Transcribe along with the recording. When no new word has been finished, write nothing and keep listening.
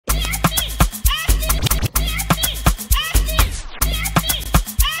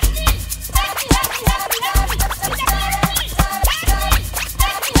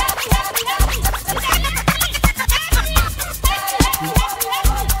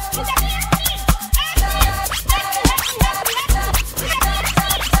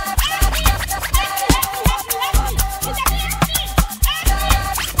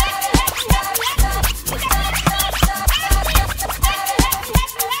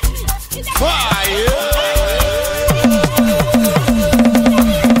Hello,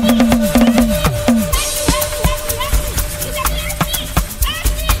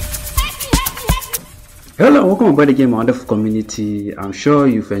 welcome aboard again, my wonderful community. I'm sure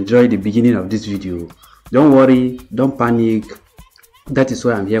you've enjoyed the beginning of this video. Don't worry, don't panic. That is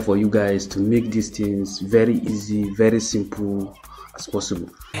why I'm here for you guys, to make these things very easy, very simple as possible.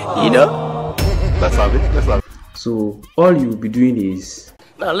 You know, let's have it. So all you'll be doing is,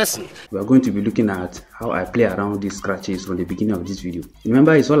 now listen, we are going to be looking at how I play around these scratches from the beginning of this video.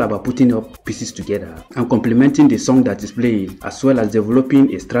 Remember, it's all about putting up pieces together and complementing the song that is playing, as well as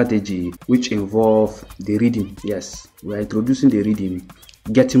developing a strategy which involves the rhythm. Yes, we are introducing the rhythm,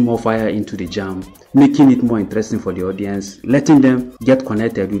 getting more fire into the jam, making it more interesting for the audience, letting them get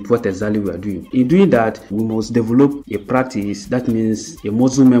connected with what exactly we are doing. In doing that, we must develop a practice, that means a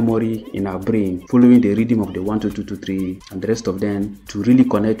muscle memory in our brain, following the rhythm of the 1 2 2 2 3 and the rest of them, to really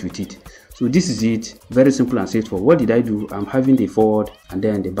connect with it. So this is it, very simple and straightforward. What did I do? I'm having the forward and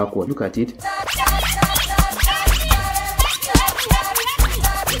then the backward. Look at it.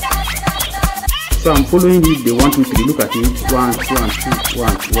 So I'm following it, the 1 2 3. Look at it. 1 2 1 2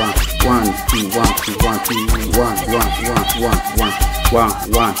 1 1 1 2 1 2 1 2 1 1 1 1 1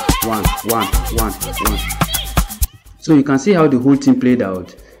 1 1 1 1 1. So you can see how the whole thing played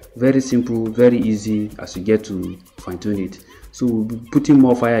out. Very simple, very easy as you get to fine tune it. So we'll be putting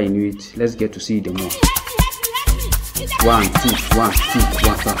more fire in it. Let's get to see the more. 1 2 1 2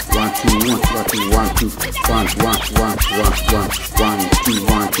 1 1 2 1 2 1 2 1 1 1 1 1 2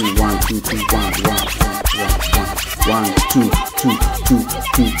 1 2 1 2 2 1 1 1 2 2 2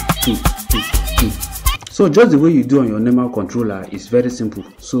 2 2 2. So just the way you do on your normal controller is very simple.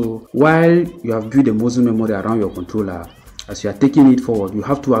 So while you have built a muscle memory around your controller, as you are taking it forward, you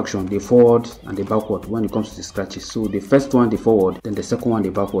have two actions, the forward and the backward, when it comes to the scratches. So the first one, the forward, then the second one,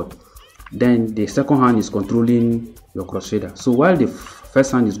 the backward. Then the second hand is controlling your crossfader. So while the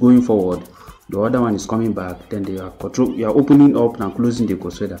first hand is going forward, the other one is coming back, then you are opening up and closing the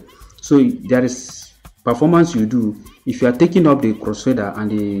crossfader. So there is performance you do. If you are taking up the crossfader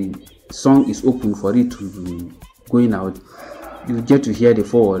and the song is open for it to be going out, you get to hear the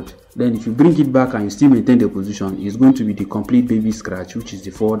forward. Then if you bring it back and you still maintain the position, it's going to be the complete baby scratch, which is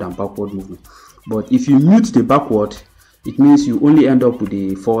the forward and backward movement. But if you mute the backward, it means you only end up with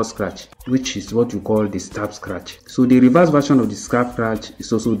the forward scratch, which is what you call the stab scratch. So the reverse version of the stab scratch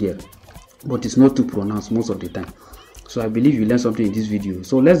is also there, but it's not too pronounced most of the time. So I believe you learned something in this video.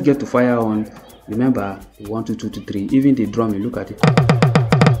 So let's get to fire on. Remember, 1 2 2 2 3. Even the drum, you look at it.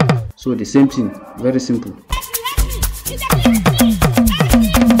 So the same thing, very simple.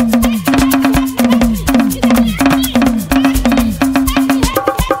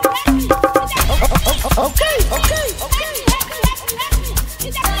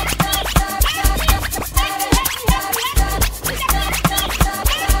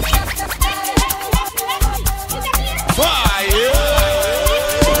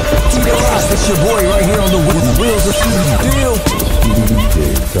 It's your boy right here on the wheels of steel.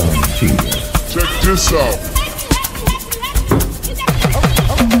 Check this out.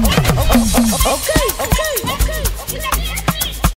 Okay.